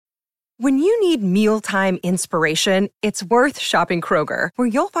When you need mealtime inspiration, it's worth shopping Kroger, where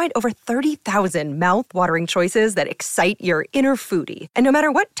you'll find over 30,000 mouth-watering choices that excite your inner foodie. And no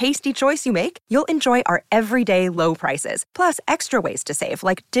matter what tasty choice you make, you'll enjoy our everyday low prices, plus extra ways to save,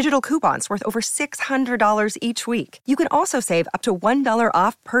 like digital coupons worth over $600 each week. You can also save up to $1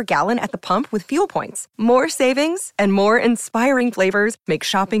 off per gallon at the pump with fuel points. More savings and more inspiring flavors make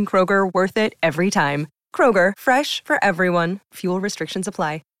shopping Kroger worth it every time. Kroger, fresh for everyone. Fuel restrictions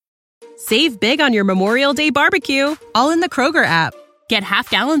apply. Save big on your Memorial Day barbecue, all in the Kroger app. Get half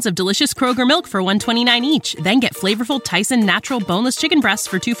gallons of delicious Kroger milk for $1.29 each. Then get flavorful Tyson natural boneless chicken breasts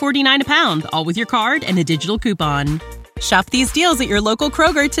for $2.49 a pound, all with your card and a digital coupon. Shop these deals at your local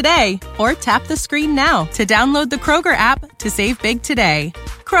Kroger today, or tap the screen now to download the Kroger app to save big today.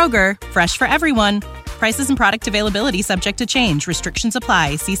 Kroger, fresh for everyone. Prices and product availability subject to change. Restrictions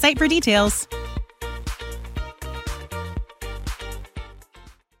apply. See site for details.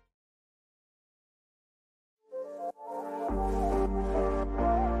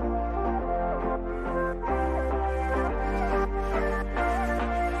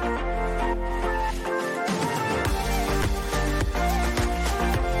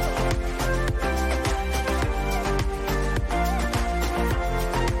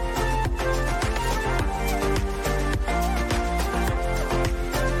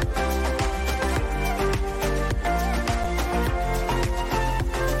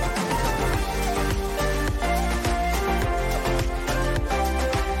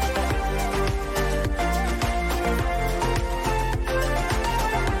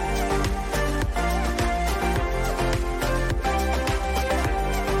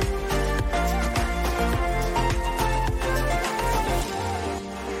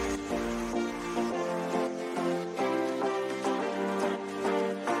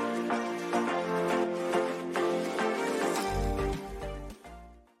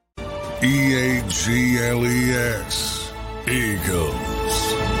 EAGLES, Eagles.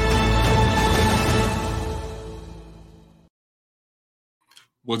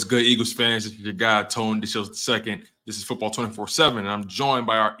 What's good, Eagles fans? This is your guy, Tone DeShields II. This is Football 24/7, and I'm joined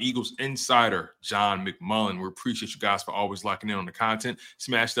by our Eagles insider, John McMullen. We appreciate you guys for always locking in on the content.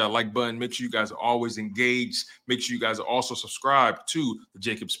 Smash that like button. Make sure you guys are always engaged. Make sure you guys are also subscribed to the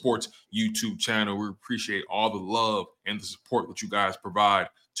Jacob Sports YouTube channel. We appreciate all the love and the support that you guys provide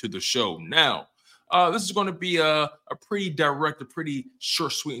to the show. Now, this is going to be a pretty direct, a pretty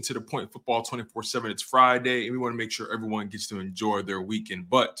short, sweet, and to the point Football 24/7. It's Friday, and we want to make sure everyone gets to enjoy their weekend.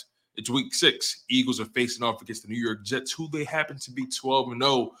 But it's week 6. Eagles are facing off against the New York Jets, who they happen to be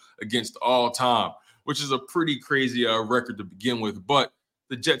 12-0 against all time, which is a pretty crazy record to begin with. But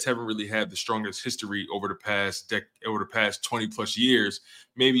the Jets haven't really had the strongest history over the past 20-plus years,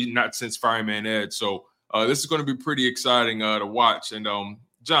 maybe not since Fireman Ed. So this is going to be pretty exciting to watch. And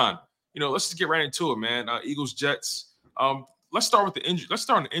John, let's just get right into it, man. Eagles, Jets. Let's start with the injury. Let's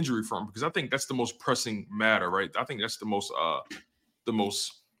start on the injury front, because I think that's the most pressing matter, right? I think that's the most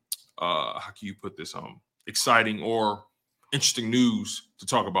how can you put this, exciting or interesting news to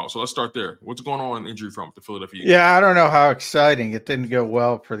talk about. So let's start there. What's going on the injury front with the Philadelphia Eagles? Yeah, I don't know how exciting. It didn't go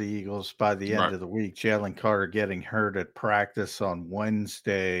well for the Eagles by the end of the week. Jalen Carter getting hurt at practice on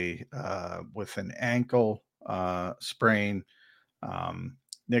Wednesday with an ankle sprain.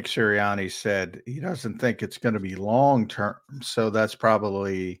 Nick Sirianni said he doesn't think it's going to be long-term, so that's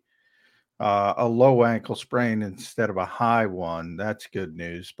probably a low ankle sprain instead of a high one. That's good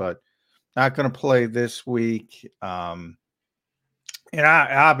news, but not going to play this week. And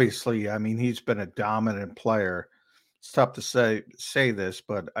obviously, he's been a dominant player. It's tough to say this,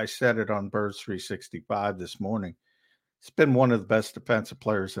 but I said it on Birds 365 this morning. He's been one of the best defensive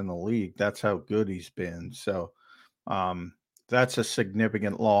players in the league. That's how good he's been. So, that's a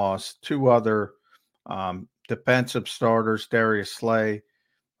significant loss. 2 other defensive starters, Darius Slay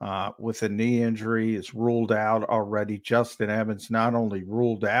with a knee injury is ruled out already. Justin Evans not only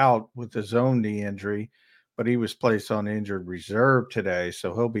ruled out with his own knee injury, but he was placed on injured reserve today,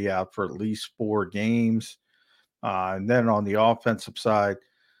 so he'll be out for at least 4 games. And then on the offensive side,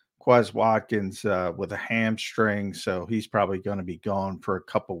 Quez Watkins with a hamstring, so he's probably going to be gone for a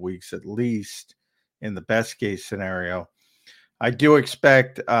couple weeks at least in the best case scenario. I do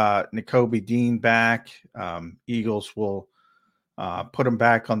expect Nakobe Dean back. Eagles will put him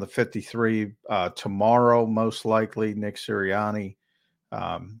back on the 53 tomorrow, most likely. Nick Sirianni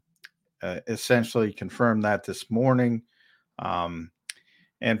essentially confirmed that this morning. And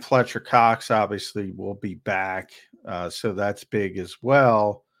Fletcher Cox obviously will be back, so that's big as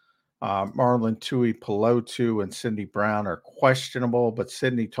well. Marlon Tuipulotu and Sidney Brown are questionable, but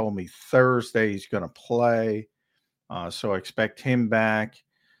Sidney told me Thursday he's going to play. So I expect him back.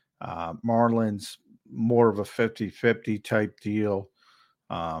 Marlins, more of a 50-50 type deal,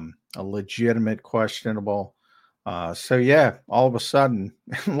 a legitimate questionable. So, yeah, all of a sudden,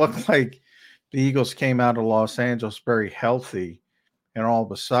 it looked like the Eagles came out of Los Angeles very healthy, and all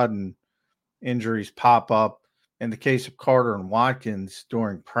of a sudden, injuries pop up. In the case of Carter and Watkins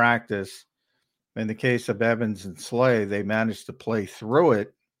during practice, in the case of Evans and Slay, they managed to play through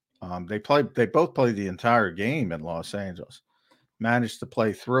it. They both played the entire game in Los Angeles, managed to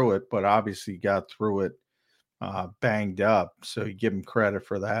play through it, but obviously got through it banged up. So you give them credit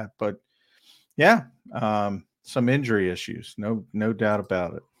for that. But yeah, some injury issues, no doubt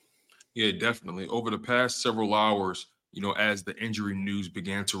about it. Yeah, definitely. Over the past several hours, as the injury news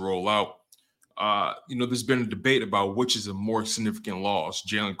began to roll out, there's been a debate about which is a more significant loss,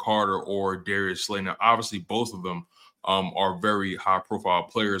 Jalen Carter or Darius Slay. Now, obviously, both of them are very high-profile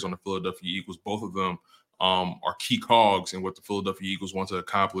players on the Philadelphia Eagles. Both of them are key cogs in what the Philadelphia Eagles want to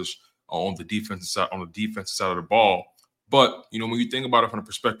accomplish on the defensive side of the ball. But when you think about it from the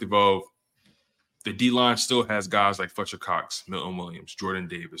perspective of the D-line, still has guys like Fletcher Cox, Milton Williams, Jordan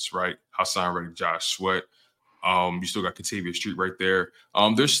Davis, right? Hassan Reddick, Josh Sweat. You still got Katavius Street right there.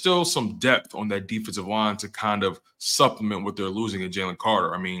 There's still some depth on that defensive line to kind of supplement what they're losing in Jalen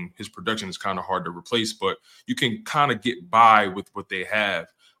Carter. I mean, his production is kind of hard to replace, but you can kind of get by with what they have.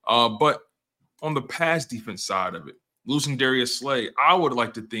 But on the pass defense side of it, losing Darius Slay, I would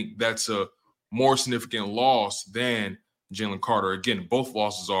like to think that's a more significant loss than Jalen Carter. Again, both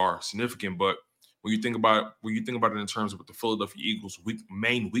losses are significant, but when you think about it in terms of what the Philadelphia Eagles'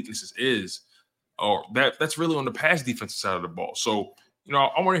 main weaknesses is, or that's really on the pass defensive side of the ball. So,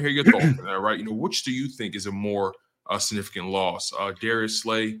 I want to hear your thoughts on that, right? Which do you think is a more significant loss, Darius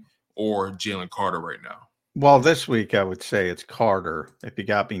Slay or Jalen Carter right now? Well, this week I would say it's Carter. If you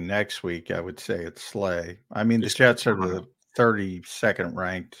got me next week, I would say it's Slay. I mean, the Jets are the 32nd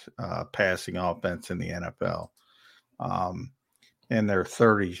ranked passing offense in the NFL. And they're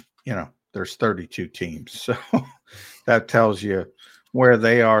 30, there's 32 teams. So that tells you where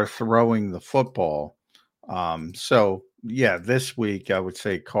they are throwing the football. So, yeah, this week I would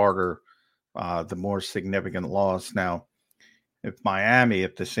say Carter, the more significant loss. Now, if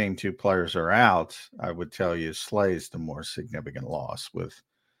the same two players are out, I would tell you Slay's the more significant loss with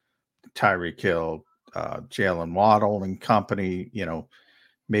Tyreek Hill, Jalen Waddle and company,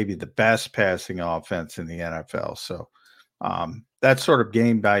 maybe the best passing offense in the NFL. So that's sort of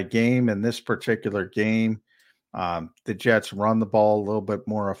game by game. In this particular game, the Jets run the ball a little bit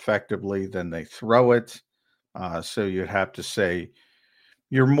more effectively than they throw it. So you'd have to say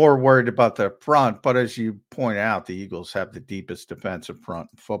you're more worried about the front. But as you point out, the Eagles have the deepest defensive front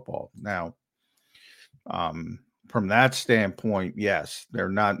in football. Now, from that standpoint, yes, they're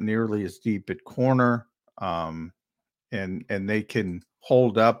not nearly as deep at corner. And they can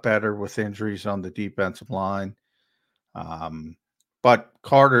hold up better with injuries on the defensive line. But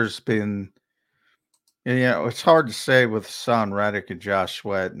Carter's been, it's hard to say with Hassan Reddick and Josh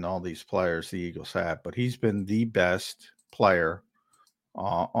Sweat and all these players the Eagles have, but he's been the best player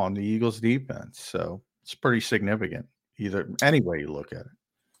on the Eagles defense. So it's pretty significant any way you look at it.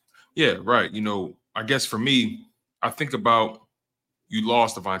 Yeah, right. I guess for me, I think about you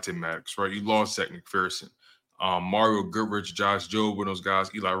lost Devontae Maddox, right? You lost Zach McPherson, Mario Goodrich, Josh Jobe, and those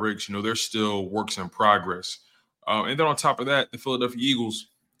guys, Eli Ricks, they're still works in progress. And then on top of that, the Philadelphia Eagles,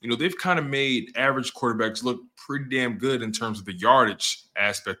 they've kind of made average quarterbacks look pretty damn good in terms of the yardage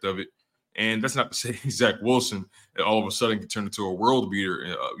aspect of it. And that's not to say Zach Wilson all of a sudden can turn into a world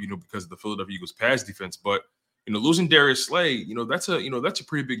beater, because of the Philadelphia Eagles pass defense. But, losing Darius Slay, that's a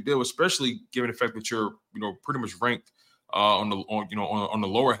pretty big deal, especially given the fact that you're, pretty much ranked on the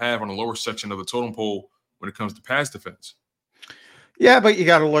lower half, on the lower section of the totem pole when it comes to pass defense. Yeah, but you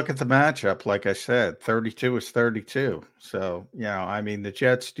got to look at the matchup. Like I said, 32 is 32. So, the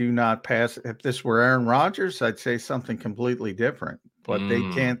Jets do not pass. If this were Aaron Rodgers, I'd say something completely different. But they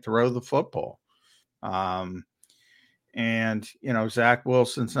can't throw the football. And Zach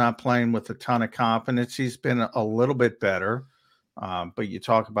Wilson's not playing with a ton of confidence. He's been a little bit better. But you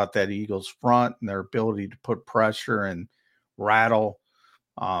talk about that Eagles front and their ability to put pressure and rattle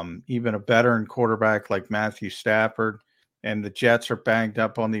even a veteran quarterback like Matthew Stafford. And the Jets are banged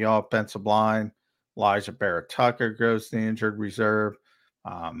up on the offensive line. Elijah Barrett-Tucker goes to the injured reserve.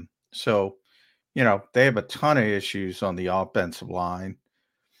 So, they have a ton of issues on the offensive line.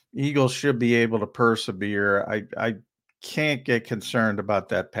 Eagles should be able to persevere. I can't get concerned about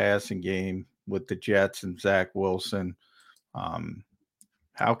that passing game with the Jets and Zach Wilson.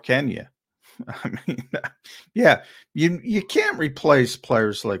 How can you? Yeah, you can't replace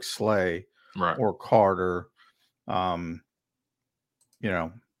players like Slay or Carter.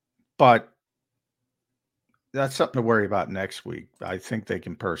 But that's something to worry about next week. I think they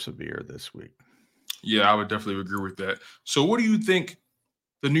can persevere this week. Yeah, I would definitely agree with that. So what do you think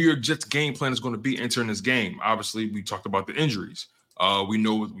the New York Jets game plan is going to be entering this game? Obviously, we talked about the injuries. We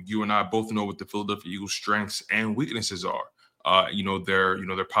know, you and I both know what the Philadelphia Eagles' strengths and weaknesses are.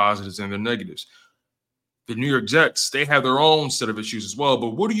 Their positives and their negatives. The New York Jets, they have their own set of issues as well.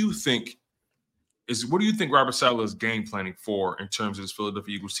 But what do you think Robert Saleh is game planning for in terms of his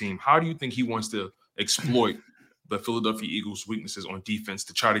Philadelphia Eagles team? How do you think he wants to exploit the Philadelphia Eagles' weaknesses on defense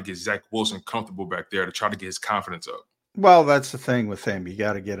to try to get Zach Wilson comfortable back there, to try to get his confidence up? Well, that's the thing with him. You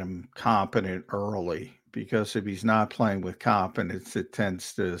got to get him competent early, because if he's not playing with confidence, it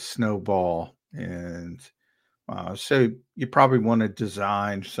tends to snowball. And so you probably want to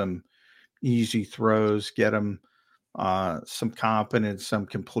design some easy throws, get him some confidence, some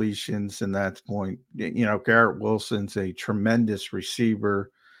completions. And that's point, Garrett Wilson's a tremendous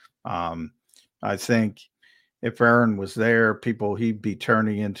receiver. I think if Aaron was there, he'd be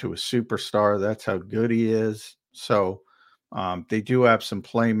turning into a superstar. That's how good he is. So they do have some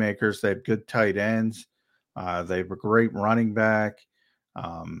playmakers. They have good tight ends. They have a great running back.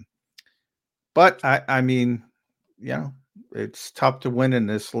 But I mean, it's tough to win in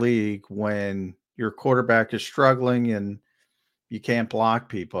this league when your quarterback is struggling and you can't block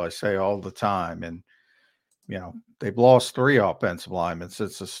people. I say all the time. And, they've lost 3 offensive linemen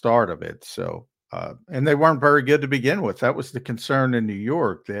since the start of it. So, and they weren't very good to begin with. That was the concern in New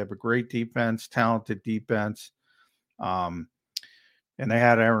York. They have a great defense, talented defense. And they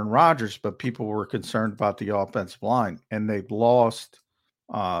had Aaron Rodgers, but people were concerned about the offensive line. And they've lost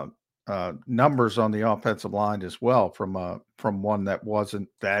numbers on the offensive line as well from one that wasn't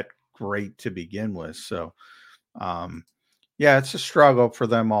that great to begin with. So, it's a struggle for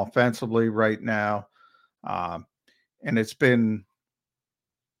them offensively right now. And it's been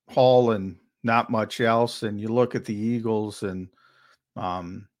Hall and not much else. And you look at the Eagles, and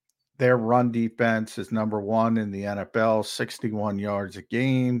their run defense is number 1 in the NFL, 61 yards a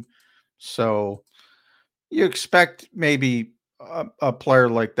game. So you expect maybe a player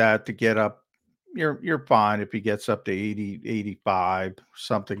like that to get up. You're fine if he gets up to 80, 85,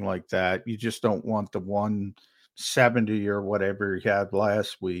 something like that. You just don't want the 170 or whatever he had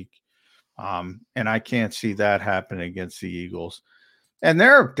last week. And I can't see that happening against the Eagles. And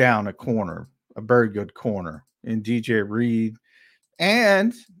they're down a very good corner in DJ Reed,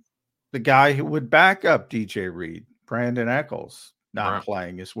 and the guy who would back up DJ Reed, Brandon Eccles, not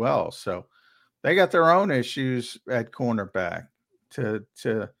playing as well. So they got their own issues at cornerback to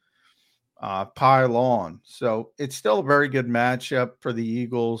pile on. So it's still a very good matchup for the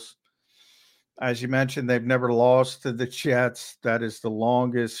Eagles. As you mentioned, they've never lost to the Jets. That is the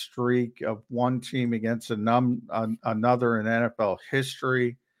longest streak of one team against another in NFL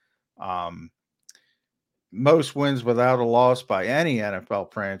history. Most wins without a loss by any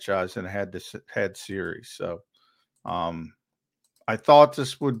NFL franchise in a head-to-head series. So I thought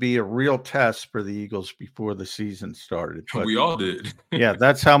this would be a real test for the Eagles before the season started. But we all did. Yeah,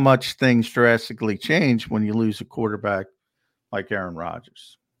 that's how much things drastically change when you lose a quarterback like Aaron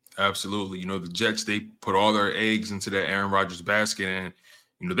Rodgers. Absolutely. The Jets, they put all their eggs into that Aaron Rodgers basket,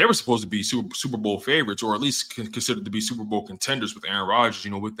 and they were supposed to be Super Bowl favorites, or at least considered to be Super Bowl contenders with Aaron Rodgers,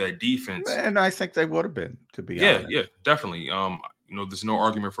 with that defense. And I think they would have been, to be honest. Yeah, definitely. There's no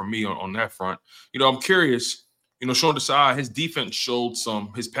argument from me on that front. I'm curious, Sean Desai, his defense showed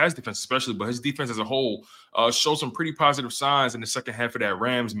his pass defense especially, but his defense as a whole showed some pretty positive signs in the second half of that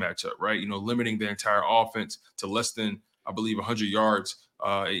Rams matchup, right? Limiting the entire offense to less than, I believe, 100 yards.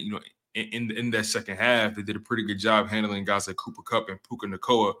 In that second half, they did a pretty good job handling guys like Cooper Kupp and Puka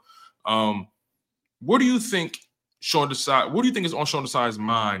Nacua. What do you think Sean Desai? What do you think is on Sean Desai's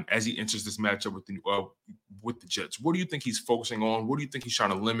mind as he enters this matchup with the Jets? What do you think he's focusing on? What do you think he's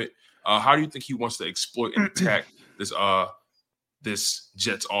trying to limit? How do you think he wants to exploit and attack this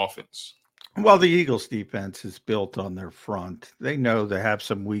Jets offense? Well, the Eagles defense is built on their front. They know they have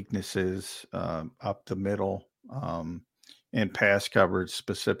some weaknesses up the middle. In pass coverage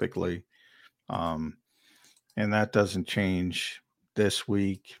specifically. And that doesn't change this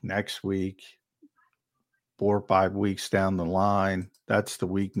week, next week, 4 or 5 weeks down the line. That's the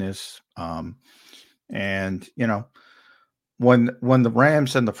weakness. And, when the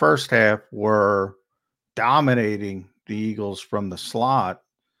Rams in the first half were dominating the Eagles from the slot,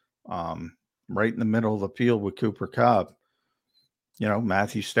 right in the middle of the field with Cooper Kupp,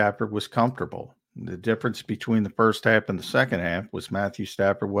 Matthew Stafford was comfortable. The difference between the first half and the second half was Matthew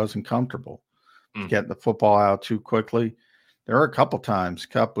Stafford wasn't comfortable getting the football out too quickly. There were a couple times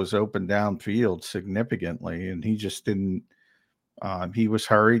Kupp was open downfield significantly, and he just didn't He was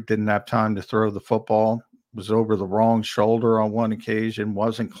hurried, didn't have time to throw the football, was over the wrong shoulder on one occasion,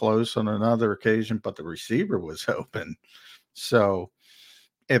 wasn't close on another occasion, but the receiver was open. So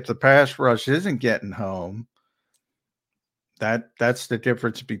if the pass rush isn't getting home, that's the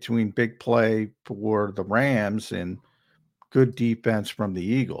difference between big play for the Rams and good defense from the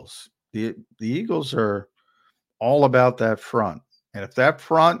Eagles. The Eagles are all about that front. And if that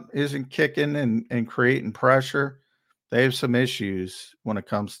front isn't kicking and creating pressure, they have some issues when it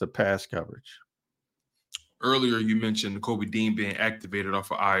comes to pass coverage. Earlier, you mentioned Kobe Dean being activated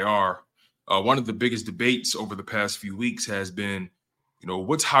off of IR. One of the biggest debates over the past few weeks has been,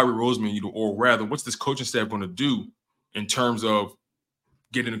 what's Howie Roseman, or rather, what's this coaching staff going to do in terms of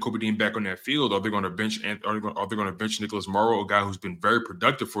getting Kobe Dean back on that field? Are they going to bench? Are they going to bench Nicholas Morrow, a guy who's been very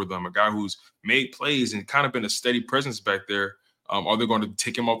productive for them, a guy who's made plays and kind of been a steady presence back there? Are they going to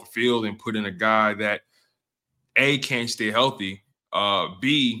take him off the field and put in a guy that A, can't stay healthy,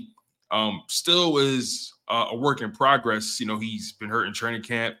 B, still is a work in progress? He's been hurt in training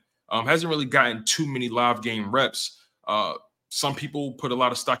camp, hasn't really gotten too many live game reps. Some people put a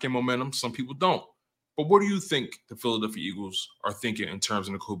lot of stock in momentum, some people don't. But what do you think the Philadelphia Eagles are thinking in terms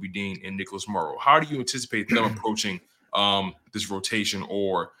of Kobe Dean and Nicholas Morrow? How do you anticipate them approaching this rotation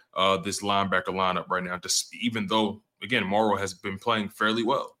or this linebacker lineup right now, just even though, again, Morrow has been playing fairly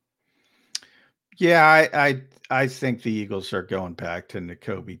well? Yeah, I think the Eagles are going back to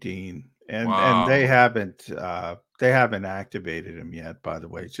Nakobe Dean, and they haven't activated him yet. By the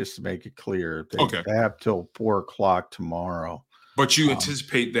way, just to make it clear, they have till 4:00 tomorrow. But you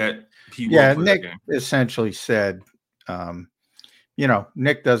anticipate that he will play Nick that game. Essentially said,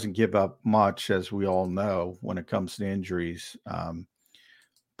 Nick doesn't give up much, as we all know, when it comes to injuries.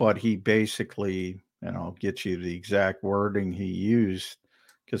 But he basically, and I'll get you the exact wording he used,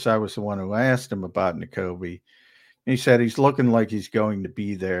 because I was the one who asked him about Nakobe. He said he's looking like he's going to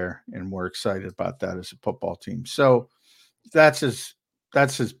be there, and we're excited about that as a football team. So that's his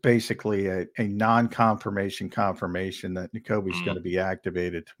basically a non-confirmation confirmation that Nakobe's going to be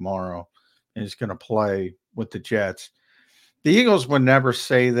activated tomorrow and is going to play with the Jets. The Eagles would never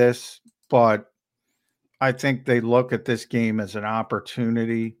say this, but I think they look at this game as an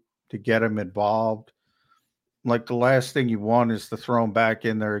opportunity to get him involved. Like, the last thing you want is to throw him back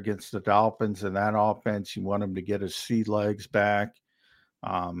in there against the Dolphins and that offense. You want him to get his sea legs back.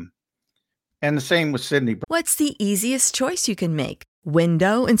 And the same with Sidney. What's the easiest choice you can make?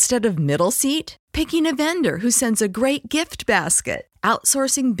 Window instead of middle seat? Picking a vendor who sends a great gift basket?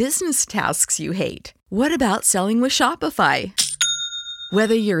 Outsourcing business tasks you hate? What about selling with Shopify?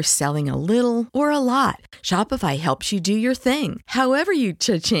 Whether you're selling a little or a lot, Shopify helps you do your thing, however you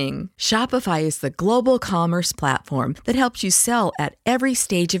cha-ching. Shopify is the global commerce platform that helps you sell at every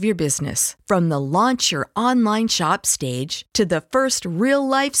stage of your business. From the launch your online shop stage to the first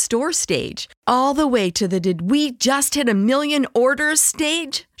real-life store stage, all the way to the did we just hit 1 million orders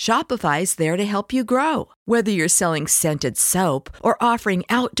stage. Shopify's there to help you grow. Whether you're selling scented soap or offering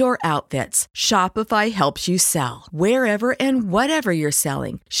outdoor outfits, Shopify helps you sell. Wherever and whatever you're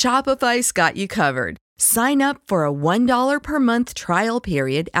selling, Shopify's got you covered. Sign up for a $1 per month trial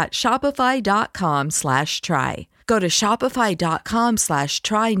period at shopify.com/try. Go to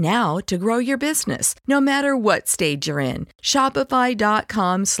shopify.com/try now to grow your business, no matter what stage you're in.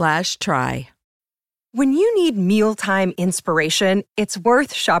 Shopify.com/try. When you need mealtime inspiration, it's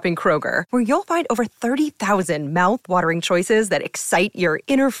worth shopping Kroger, where you'll find over 30,000 mouth-watering choices that excite your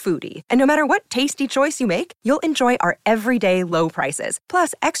inner foodie. And no matter what tasty choice you make, you'll enjoy our everyday low prices,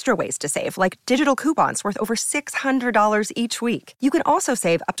 plus extra ways to save, like digital coupons worth over $600 each week. You can also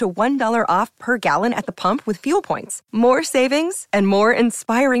save up to $1 off per gallon at the pump with fuel points. More savings and more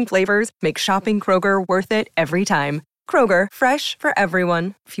inspiring flavors make shopping Kroger worth it every time. Kroger, fresh for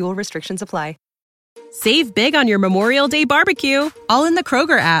everyone. Fuel restrictions apply. Save big on your Memorial Day barbecue, all in the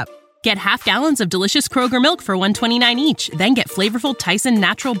Kroger app. Get half gallons of delicious Kroger milk for $1.29 each. Then get flavorful Tyson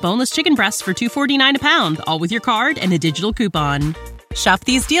natural boneless chicken breasts for $2.49 a pound, all with your card and a digital coupon. Shop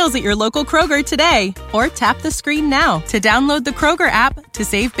these deals at your local Kroger today, or tap the screen now to download the Kroger app to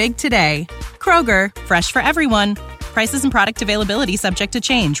save big today. Kroger, fresh for everyone. Prices and product availability subject to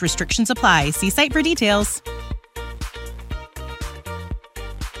change. Restrictions apply. See site for details.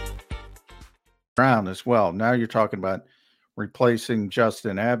 Brown as well. Now you're talking about replacing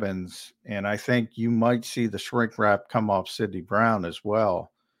Justin Evans, and I think you might see the shrink wrap come off Sidney Brown as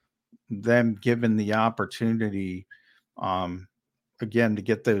well. Them given the opportunity, again, to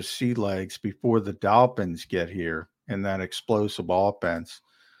get those sea legs before the Dolphins get here in that explosive offense.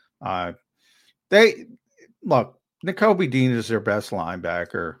 Nakobe Dean is their best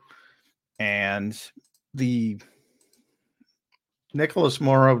linebacker, and the Nicholas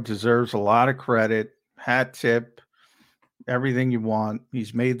Morrow deserves a lot of credit. Hat tip, everything you want.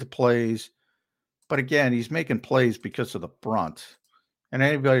 He's made the plays. But again, he's making plays because of the brunt. And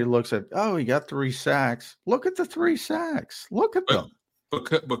anybody looks at, oh, he got 3 sacks. Look at the 3 sacks. Look at them.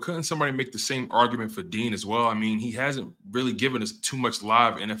 But couldn't somebody make the same argument for Dean as well? I mean, he hasn't really given us too much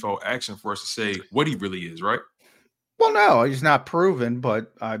live NFL action for us to say what he really is, right? Well, no, he's not proven,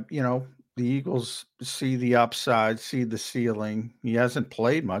 but the Eagles see the upside, see the ceiling. He hasn't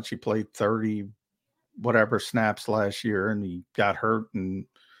played much. He played 30 whatever snaps last year, and he got hurt in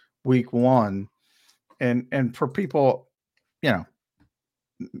week 1. And for people,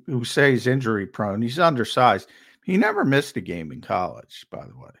 who say he's injury prone, he's undersized. He never missed a game in college, by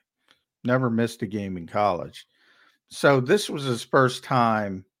the way. Never missed a game in college. So this was his first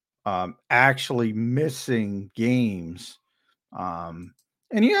time actually missing games. And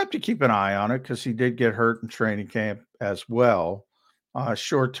you have to keep an eye on it because he did get hurt in training camp as well.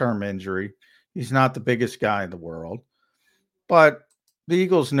 Short-term injury. He's not the biggest guy in the world. But the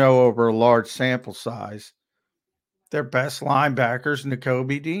Eagles know over a large sample size, their best linebackers,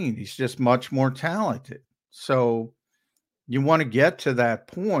 Nakobe Dean. He's just much more talented. So you want to get to that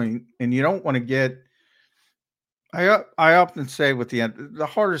point, and you don't want to get – I often say with the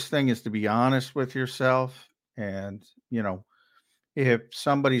hardest thing is to be honest with yourself. And, if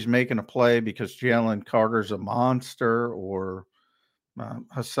somebody's making a play because Jalen Carter's a monster or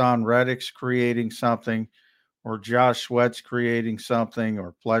Hassan Reddick's creating something or Josh Sweat's creating something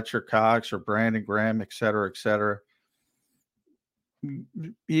or Fletcher Cox or Brandon Graham, et cetera,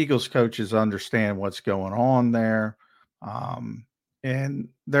 Eagles coaches understand what's going on there. And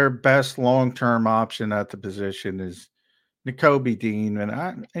their best long-term option at the position is Nakobe Dean.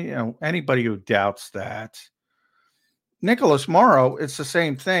 And anybody who doubts that. Nicholas Morrow, it's the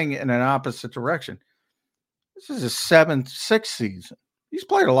same thing in an opposite direction. This is his 6th season. He's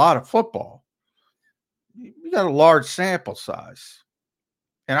played a lot of football. You got a large sample size.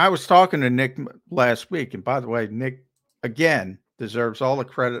 And I was talking to Nick last week. And by the way, Nick, again, deserves all the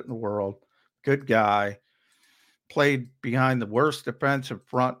credit in the world. Good guy. Played behind the worst defensive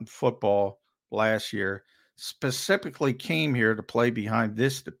front in football last year. Specifically came here to play behind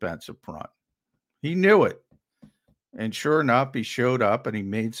this defensive front. He knew it. And sure enough, he showed up and he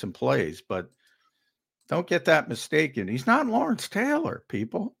made some plays. But don't get that mistaken. He's not Lawrence Taylor,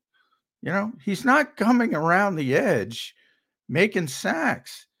 people. He's not coming around the edge making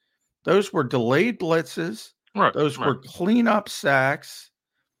sacks. Those were delayed blitzes. Right. Those were cleanup sacks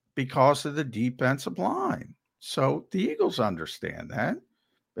because of the defensive line. So the Eagles understand that,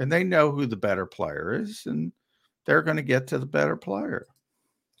 and they know who the better player is, and they're going to get to the better player.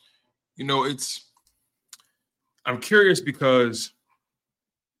 I'm curious because,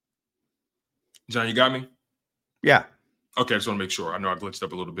 John, you got me? Yeah. Okay, I just want to make sure. I know I glitched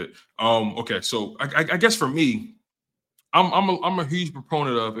up a little bit. Okay, so I guess for me, I'm a huge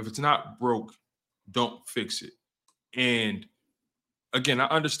proponent of if it's not broke, don't fix it. And again, I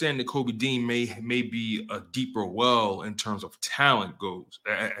understand that Kobe Dean may be a deeper well in terms of talent goes,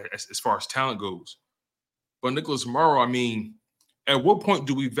 as far as talent goes. But Nicholas Morrow, I mean, at what point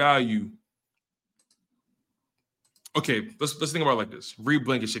do we value? Okay, let's think about it like this. Reed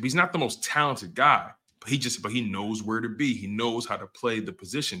Blankenship, he's not the most talented guy, but he knows where to be. He knows how to play the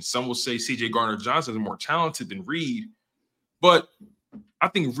position. Some will say C.J. Gardner-Johnson is more talented than Reed, but I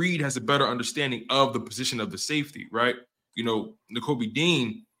think Reed has a better understanding of the position of the safety, right? Nakobe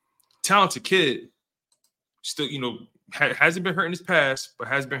Dean, talented kid, still, hasn't been hurt in his past, but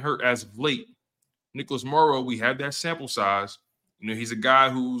has been hurt as of late. Nicholas Morrow, we have that sample size. He's a guy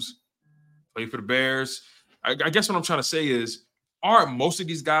who's played for the Bears. I guess what I'm trying to say is, aren't most of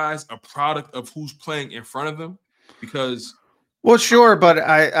these guys a product of who's playing in front of them? Because well, sure, but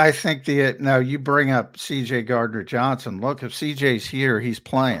I think now you bring up C.J. Gardner-Johnson. Look, if C.J.'s here, he's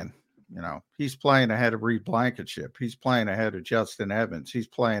playing. He's playing ahead of Reed Blankenship. He's playing ahead of Justin Evans. He's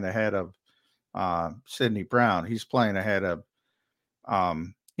playing ahead of Sidney Brown. He's playing ahead of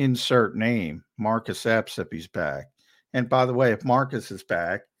insert name, Marcus Epps, if he's back. And by the way, if Marcus is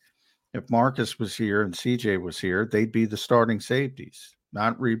back, if Marcus was here and CJ was here, they'd be the starting safeties,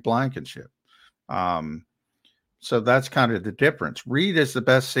 not Reed Blankenship. So that's kind of the difference. Reed is the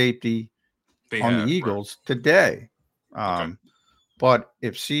best safety on the Eagles today. Okay. But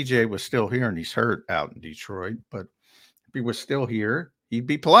if CJ was still here, and he's hurt out in Detroit, but if he was still here, he'd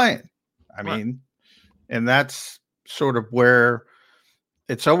be playing. I mean, and that's sort of where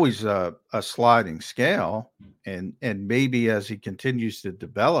it's always a sliding scale. And maybe as he continues to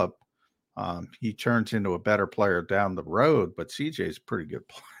develop, he turns into a better player down the road, but CJ is a pretty good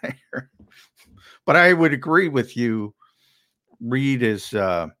player. But I would agree with you. Reed is,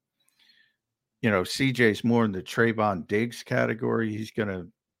 CJ's more in the Trayvon Diggs category. He's going to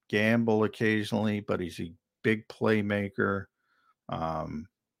gamble occasionally, but he's a big playmaker.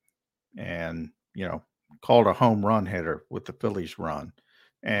 And called a home run hitter with the Phillies run.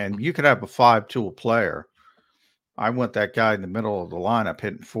 And you could have a 5-tool player. I want that guy in the middle of the lineup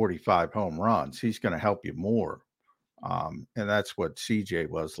hitting 45 home runs. He's going to help you more. And that's what CJ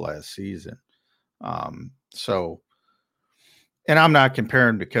was last season. And I'm not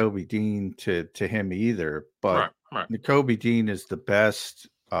comparing Nakobe Dean to him either, but right. Nakobe Dean is the best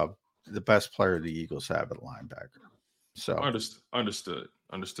player the Eagles have at linebacker. So understood.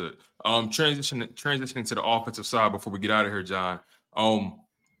 Transitioning to the offensive side before we get out of here, John.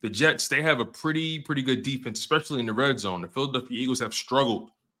 The Jets, they have a pretty good defense, especially in the red zone. The Philadelphia Eagles have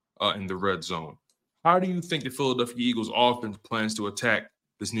struggled in the red zone. How do you think the Philadelphia Eagles offense plans to attack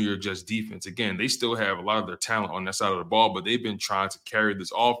this New York Jets defense? Again, they still have a lot of their talent on that side of the ball, but they've been trying to carry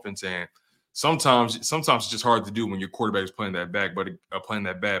this offense, and sometimes it's just hard to do when your quarterback is playing that bad.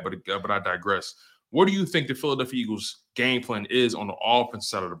 But I digress. What do you think the Philadelphia Eagles game plan is on the offensive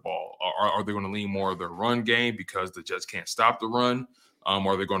side of the ball? Are they going to lean more of their run game because the Jets can't stop the run?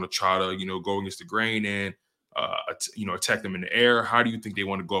 Are they going to try to, go against the grain and, attack them in the air? How do you think they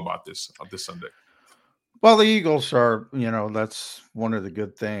want to go about this Sunday? Well, the Eagles are, that's one of the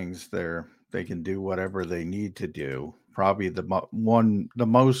good things. They can do whatever they need to do. Probably the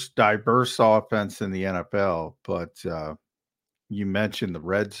most diverse offense in the NFL. But you mentioned the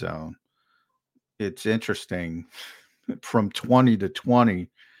red zone. It's interesting. From 20 to 20,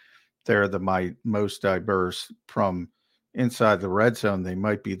 they're the most diverse. From inside the red zone, they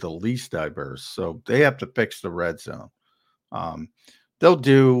might be the least diverse. So they have to fix the red zone. They'll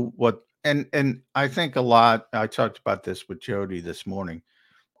do what, and I think a lot, I talked about this with Jody this morning,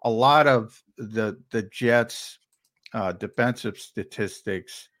 a lot of the Jets defensive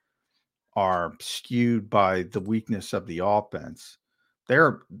statistics are skewed by the weakness of the offense.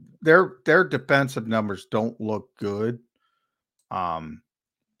 Their defensive numbers don't look good,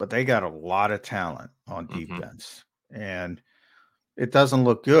 but they got a lot of talent on defense. And it doesn't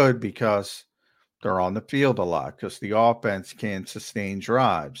look good because they're on the field a lot, because the offense can't sustain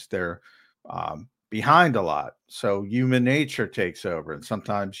drives. They're behind a lot. So human nature takes over. And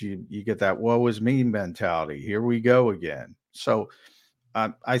sometimes you get that woe is me mentality. Here we go again. So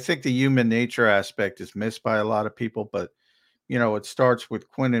I think the human nature aspect is missed by a lot of people, but it starts with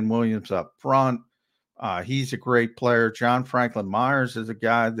Quinnen Williams up front. He's a great player. John Franklin Myers is a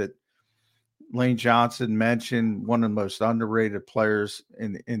guy that Lane Johnson mentioned, one of the most underrated players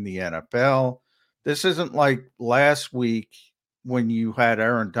in the NFL. This isn't like last week when you had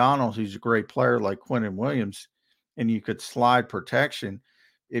Aaron Donald, who's a great player like Quinnen Williams, and you could slide protection.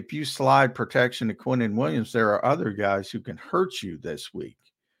 If you slide protection to Quinnen Williams, there are other guys who can hurt you this week.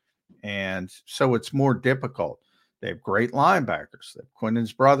 And so it's more difficult. They have great linebackers.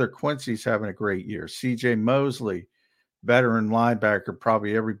 Quinnen's brother, Quincy's having a great year. C.J. Mosley, veteran linebacker,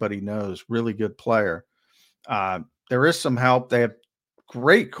 probably everybody knows, really good player. There is some help. They have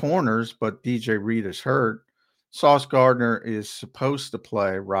great corners, but DJ Reed is hurt. Sauce Gardner is supposed to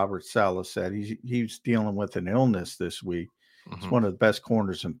play, Robert Saleh said. He's dealing with an illness this week. It's one of the best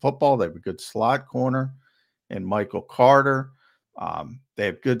corners in football. They have a good slot corner and Michael Carter. They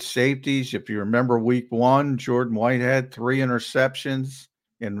have good safeties. If you remember week 1, Jordan Whitehead, 3 interceptions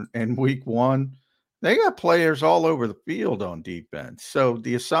in week 1. They got players all over the field on defense. So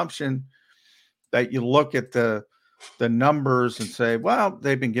the assumption that you look at the numbers and say, well,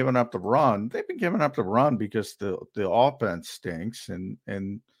 they've been giving up the run. They've been giving up the run because the offense stinks.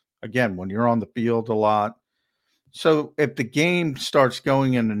 And again, when you're on the field a lot. So if the game starts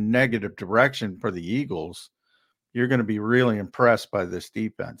going in a negative direction for the Eagles, you're going to be really impressed by this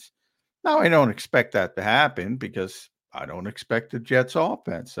defense. Now, I don't expect that to happen because I don't expect the Jets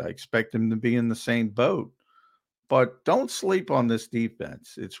offense. I expect them to be in the same boat. But don't sleep on this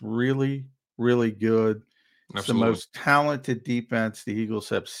defense. It's really, really good. It's Absolutely. the most talented defense the Eagles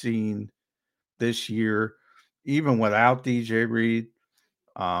have seen this year, even without DJ Reed.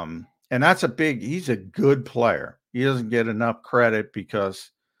 And he's a good player. He doesn't get enough credit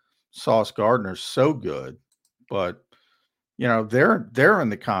because Sauce Gardner's so good. But, they're in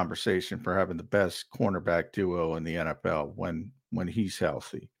the conversation for having the best cornerback duo in the NFL when he's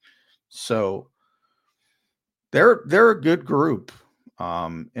healthy. So they're a good group.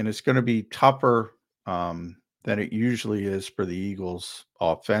 And it's going to be tougher than it usually is for the Eagles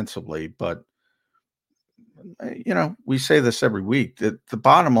offensively. But, we say this every week, that the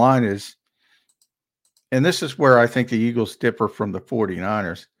bottom line is, and this is where I think the Eagles differ from the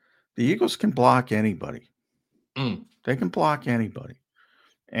 49ers, the Eagles can block anybody. They can block anybody.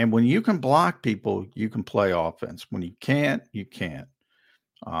 And when you can block people, you can play offense. When you can't, you can't.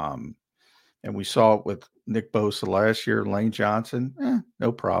 And we saw it with Nick Bosa last year, Lane Johnson,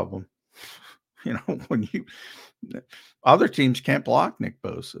 no problem. When other teams can't block Nick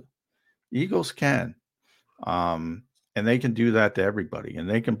Bosa, Eagles can. And they can do that to everybody, and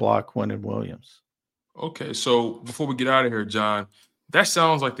they can block Quentin Williams. Okay, so before we get out of here, John, that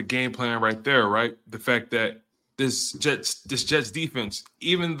sounds like the game plan right there, right? The fact that this Jets defense,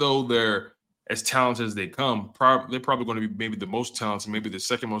 even though they're as talented as they come, they're probably going to be maybe the most talented, maybe the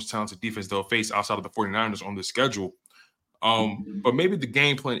second most talented defense they'll face outside of the 49ers on the schedule. But maybe the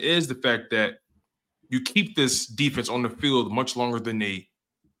game plan is the fact that you keep this defense on the field much longer than they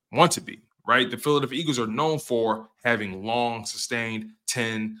want to be, right? The Philadelphia Eagles are known for having long, sustained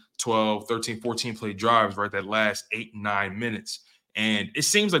 10, 12, 13, 14 play drives, right? That last 8-9 minutes. And it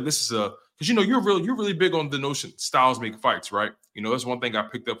seems like this is because you're really big on the notion styles make fights, right? That's one thing I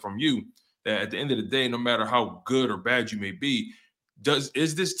picked up from you, that at the end of the day, no matter how good or bad you may be,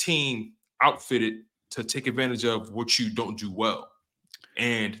 is this team outfitted to take advantage of what you don't do well?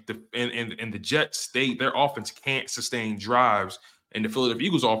 And the Jets, their offense can't sustain drives, and the Philadelphia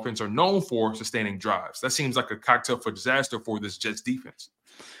Eagles offense are known for sustaining drives. That seems like a cocktail for disaster for this Jets defense.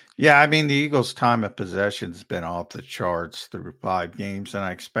 Yeah, I mean, the Eagles' time of possession has been off the charts through 5 games, and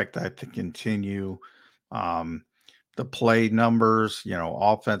I expect that to continue. The play numbers,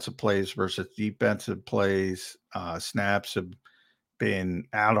 offensive plays versus defensive plays, snaps have been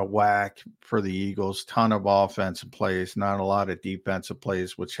out of whack for the Eagles. Ton of offensive plays, not a lot of defensive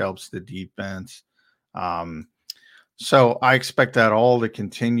plays, which helps the defense. So I expect that all to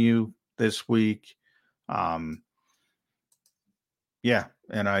continue this week. Yeah,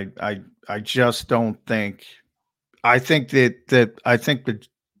 and I just don't think. I think that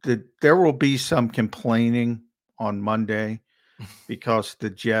there will be some complaining on Monday because the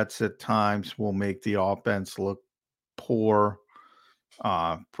Jets at times will make the offense look poor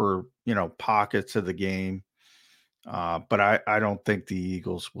for pockets of the game. But I don't think the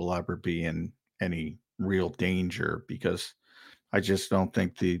Eagles will ever be in any real danger because I just don't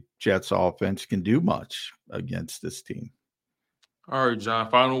think the Jets offense can do much against this team. All right, John,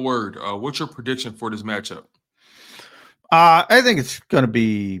 final word. What's your prediction for this matchup? I think it's going to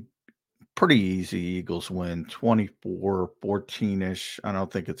be pretty easy. Eagles win 24-14-ish. I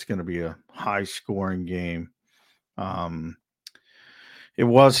don't think it's going to be a high-scoring game. It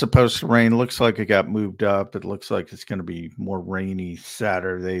was supposed to rain. Looks like it got moved up. It looks like it's going to be more rainy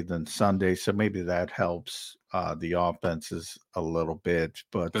Saturday than Sunday, so maybe that helps the offenses a little bit.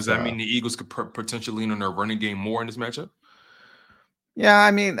 But does that mean the Eagles could potentially lean on their running game more in this matchup? Yeah,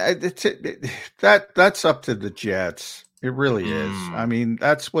 I mean, that's up to the Jets. It really is. I mean,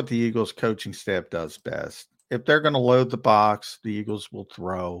 that's what the Eagles coaching staff does best. If they're going to load the box, the Eagles will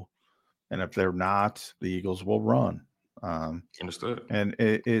throw. And if they're not, the Eagles will run. Understood. And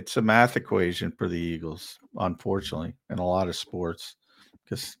it's a math equation for the Eagles, unfortunately, in a lot of sports,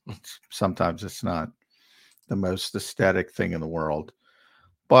 because sometimes it's not the most aesthetic thing in the world.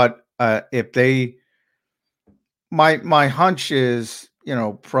 But if they – my hunch is,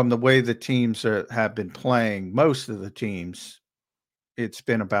 from the way the teams have been playing, most of the teams, it's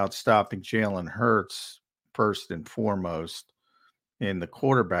been about stopping Jalen Hurts first and foremost in the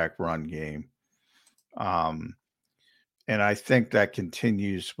quarterback run game. And I think that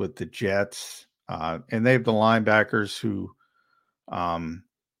continues with the Jets. And they have the linebackers who can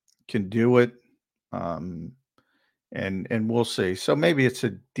do it. And we'll see. So maybe it's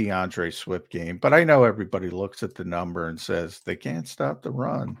a DeAndre Swift game. But I know everybody looks at the number and says they can't stop the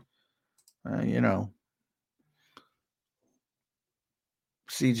run.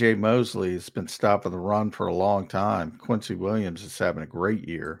 C.J. Mosley has been stopping the run for a long time. Quincy Williams is having a great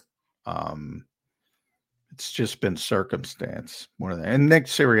year. It's just been circumstance more than. And Nick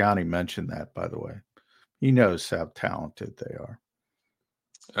Sirianni mentioned that, by the way. He knows how talented they are.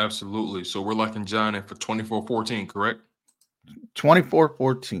 Absolutely. So we're locking John in for 24-14, correct?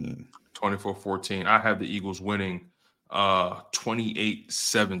 24-14. 24-14. I have the Eagles winning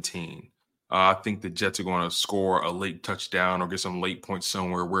 28-17. I think the Jets are going to score a late touchdown or get some late points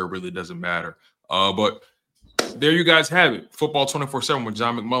somewhere where it really doesn't matter. But there you guys have it. Football 24/7 with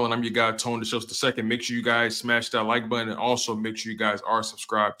John McMullen. I'm your guy, Tone DeShields II. Make sure you guys smash that like button, and also make sure you guys are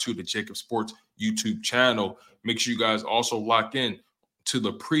subscribed to the Jacob Sports YouTube channel. Make sure you guys also lock in to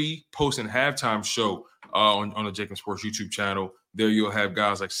the pre, post, and halftime show on the Jacob Sports YouTube channel. There you'll have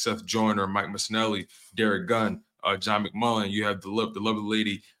guys like Seth Joyner, Mike Missinelli, Derek Gunn, John McMullen. You have the lovely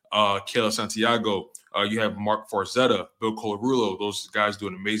lady, Kayla Santiago. You have Mark Farzetta, Bill Colarulo. Those guys do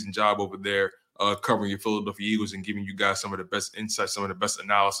an amazing job over there covering your Philadelphia Eagles and giving you guys some of the best insights, some of the best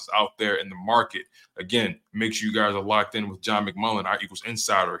analysis out there in the market. Again, make sure you guys are locked in with John McMullen, our Eagles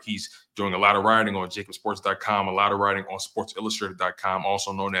insider. He's doing a lot of writing on jacobsports.com, a lot of writing on sportsillustrated.com,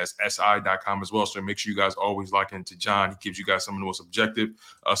 also known as si.com as well. So make sure you guys always lock into John. He gives you guys some of the most objective,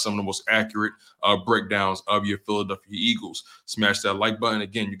 some of the most accurate breakdowns of your Philadelphia Eagles. Smash that like button.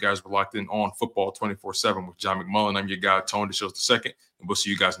 Again, you guys were locked in on Football 24/7 with John McMullen. I'm your guy, Tony DeShields II, and we'll see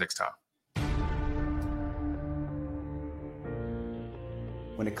you guys next time.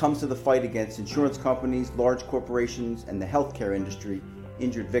 When it comes to the fight against insurance companies, large corporations, and the healthcare industry,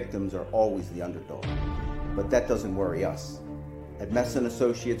 injured victims are always the underdog. But that doesn't worry us. At Messa &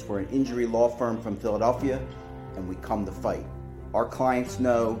 Associates, we're an injury law firm from Philadelphia, and we come to fight. Our clients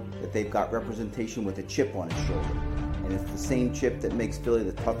know that they've got representation with a chip on its shoulder, and it's the same chip that makes Philly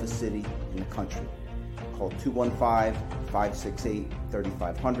the toughest city in the country. Call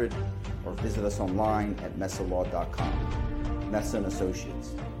 215-568-3500 or visit us online at messalaw.com. Messa &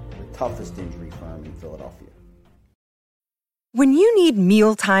 Associates, the toughest injury firm in Philadelphia. When you need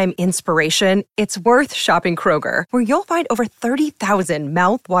mealtime inspiration, it's worth shopping Kroger, where you'll find over 30,000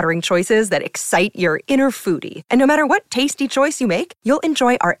 mouth-watering choices that excite your inner foodie. And no matter what tasty choice you make, you'll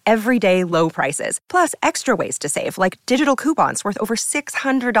enjoy our everyday low prices, plus extra ways to save, like digital coupons worth over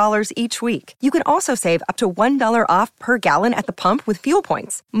 $600 each week. You can also save up to $1 off per gallon at the pump with fuel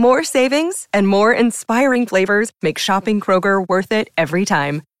points. More savings and more inspiring flavors make shopping Kroger worth it every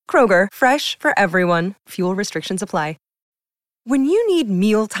time. Kroger, fresh for everyone. Fuel restrictions apply. When you need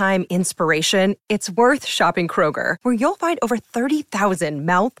mealtime inspiration, it's worth shopping Kroger, where you'll find over 30,000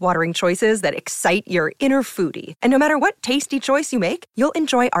 mouth-watering choices that excite your inner foodie. And no matter what tasty choice you make, you'll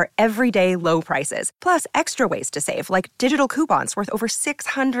enjoy our everyday low prices, plus extra ways to save, like digital coupons worth over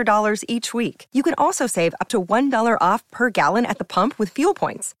 $600 each week. You can also save up to $1 off per gallon at the pump with fuel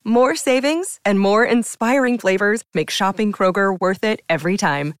points. More savings and more inspiring flavors make shopping Kroger worth it every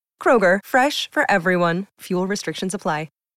time. Kroger, fresh for everyone. Fuel restrictions apply.